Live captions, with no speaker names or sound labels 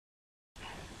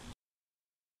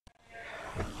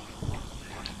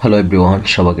Hello everyone,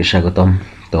 সবাইকে স্বাগতম।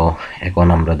 তো এখন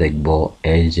আমরা দেখব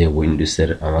এই যে উইন্ডোজের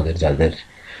আমাদের যাদের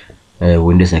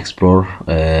Windows explore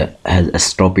has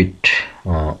stop it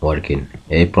working,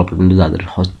 এই প্রবলেমটি যাদের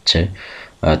হচ্ছে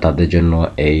তাদের জন্য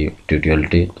এই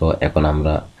টিউটোরিয়ালটি। তো এখন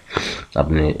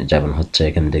আপনি যাবেন হচ্ছে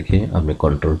এখান থেকে আপনি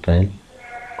কন্ট্রোল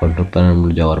প্যানেল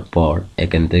যাওয়ার পর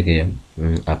এখান থেকে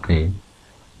আপনি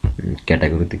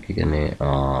ক্যাটাগরি থেকে এখানে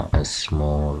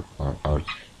স্মল আর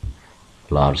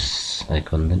প্লাস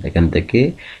এখান থেকে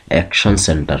অ্যাকশন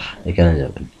সেন্টার এখানে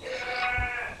যাবেন।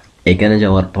 এখানে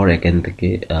যাওয়ার পর এখান থেকে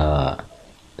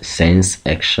সেন্স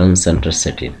অ্যাকশন সেন্টার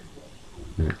সেটিং,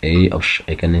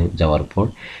 এখানে যাওয়ার পর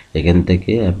এখান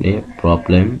থেকে আপনি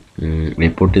প্রবলেম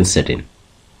রিপোর্টিং সেটিং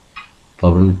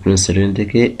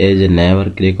থেকে এই যে never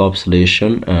click of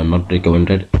solution not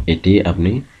recommended, এটি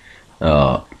আপনি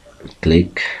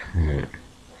ক্লিক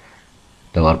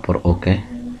দেওয়ার পর ওকে।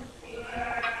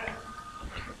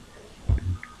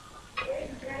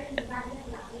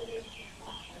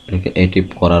 এটি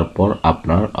করার পর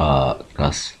আপনার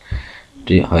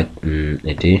কাজটি হয়,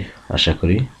 এটি আশা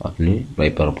করি আপনি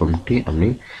এই প্রবলেমটি আপনি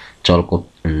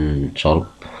সলভ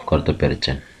করতে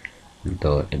পেরেছেন। তো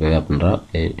এভাবে আপনারা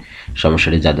এই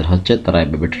সমস্যাটি যাদের হচ্ছে তারা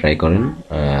এভাবে ট্রাই করেন।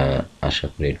 আশা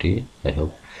করি এটি I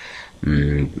hope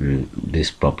this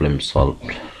problem solved.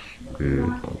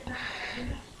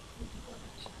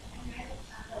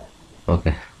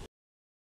 Okay.